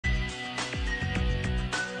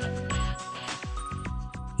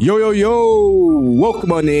Yo,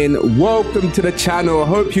 welcome on in, welcome to the channel. I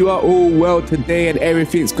hope you are all well today and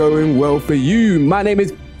everything's going well for you. My name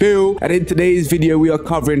is Phil, and in today's video we are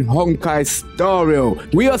covering Honkai Star Rail.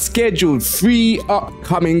 We are scheduled 3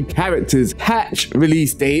 upcoming characters, hatch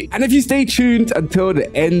release date, and if you stay tuned until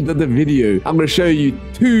the end of the video, I'm going to show you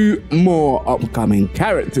 2 more upcoming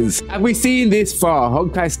characters. Have we seen this far?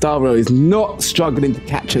 Honkai Star Rail is not struggling to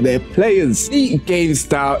capture their players. Neat game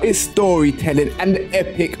style, its storytelling and the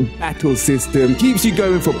epic battle system keeps you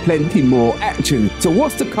going for plenty more action. So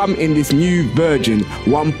what's to come in this new version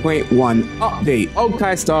 1.1 update?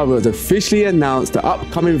 Honkai Star Rail has officially announced the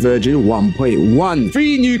upcoming version 1.1.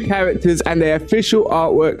 3 new characters and their official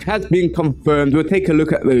artwork has been confirmed. We'll take a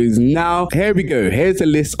look at those now. Here we go. Here's a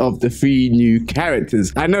list of the 3 new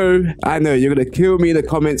characters. I know, you're gonna kill me in the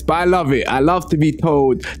comments, but I love it. I love to be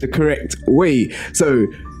told the correct way. So,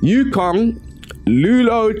 Yukong,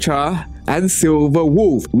 Luocha, and Silver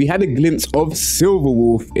Wolf. We had a glimpse of Silver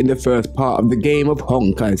Wolf in the first part of the game of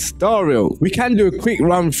Honkai Star Rail. We can do a quick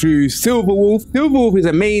run through Silver Wolf. Silver Wolf is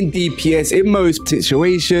a main DPS in most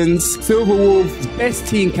situations. Silver Wolf's best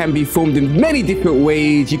team can be formed in many different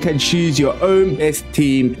ways. You can choose your own best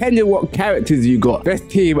team depending on what characters you got. Best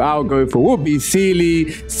team I'll go for will be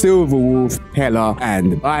Sealy, Silver Wolf, Pella,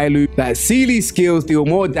 and BAILU. That Sealy's skills deal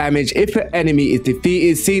more damage if an enemy is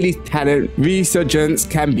defeated. Sealy's talent Resurgence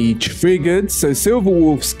can be triggered, so Silver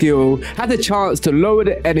Wolf's skill has a chance to lower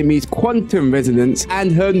the enemy's quantum resonance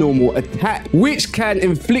and her normal attack, which can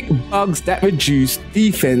inflict bugs that reduce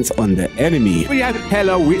defense on the enemy. We have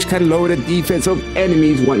Pella, which can lower the defense of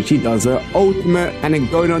enemies once she does her ultimate, and then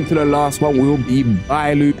going on to the last one will be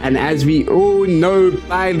BAILU. And as we all know,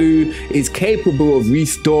 BAILU is capable of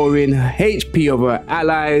restoring HP of her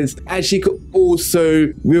allies, and she could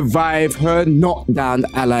also revive her knockdown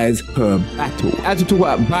allies per battle. As we talk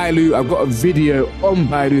about BAILU, I've got a video on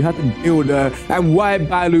BAILU, how to build her, and why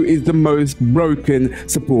BAILU is the most broken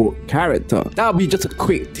support character. That'll be just a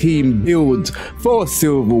quick team build for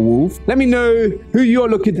Silver Wolf. Let me know who you're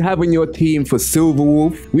looking to have on your team for Silver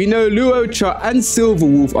Wolf. We know Luocha and Silver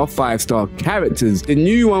Wolf are 5-star characters. The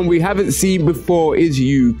new one we haven't seen before is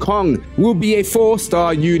Yukong. Will be a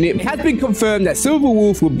 4-star unit. It has been confirmed that Silver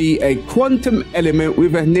Wolf will be a quantum element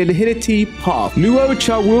with a nihility path.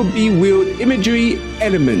 Luocha will be wield imagery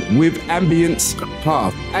element with ambience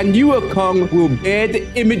path, and Yukong will bear the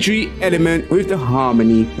imagery element with the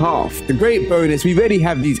harmony path. The great bonus, we already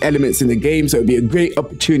have these elements in the game, so it'll be a great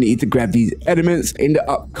opportunity to grab these elements in the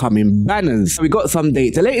upcoming banners. We got some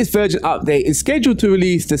dates. The latest version update is scheduled to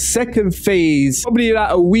release the second phase probably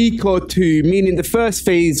about a week or 2, meaning the first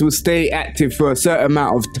phase will stay active for a certain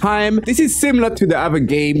amount of time. This is similar to the other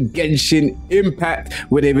game, Genshin Impact,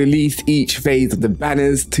 where they released each phase of the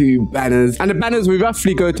banners, 2 banners, and the banners will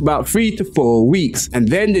roughly go to about 3 to 4 weeks, and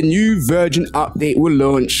then the new version update will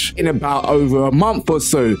launch in about over a month or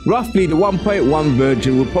so. Roughly the 1.1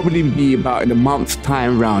 version will probably be about in a month's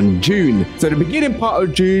time around June. So the beginning part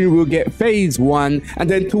of June we'll get phase 1, and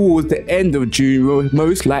then towards the end of June we'll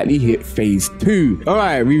most likely hit phase 2.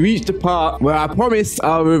 Alright, we reached the part where I promised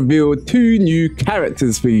I'll reveal 2 new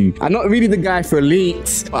characters for you. I'm not really the guy for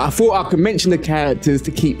leaks, but I thought I could mention the characters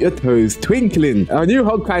to keep your toes twinkling. A new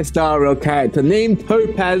Honkai Star Rail character named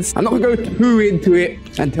Topaz. I'm not gonna go too into it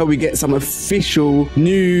until we get some official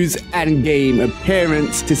news and game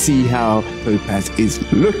appearance to see how Topaz is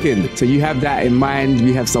looking. So you have that in mind.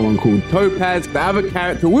 We have someone called Topaz. The other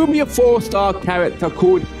character will be a 4-star character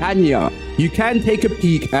called Hanya. You can take a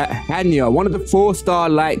peek at Hanya, one of the 4-star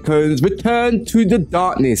light cones. Return to the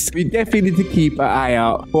darkness. We definitely need to keep an eye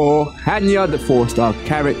out for Hanya, the 4-star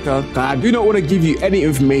character. I do not want to give you any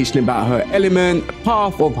information about her element,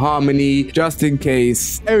 path of harmony, just in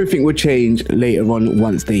case everything will change later on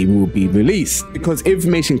once they will be released, because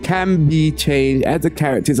information can be changed as the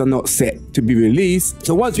characters are not set to be released.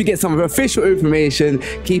 So once we get some official information,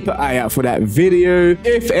 keep an eye out for that video.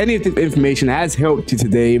 If any of this information has helped you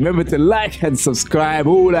today, remember to like and subscribe,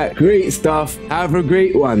 all that great stuff. Have a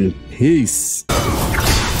great one. Peace.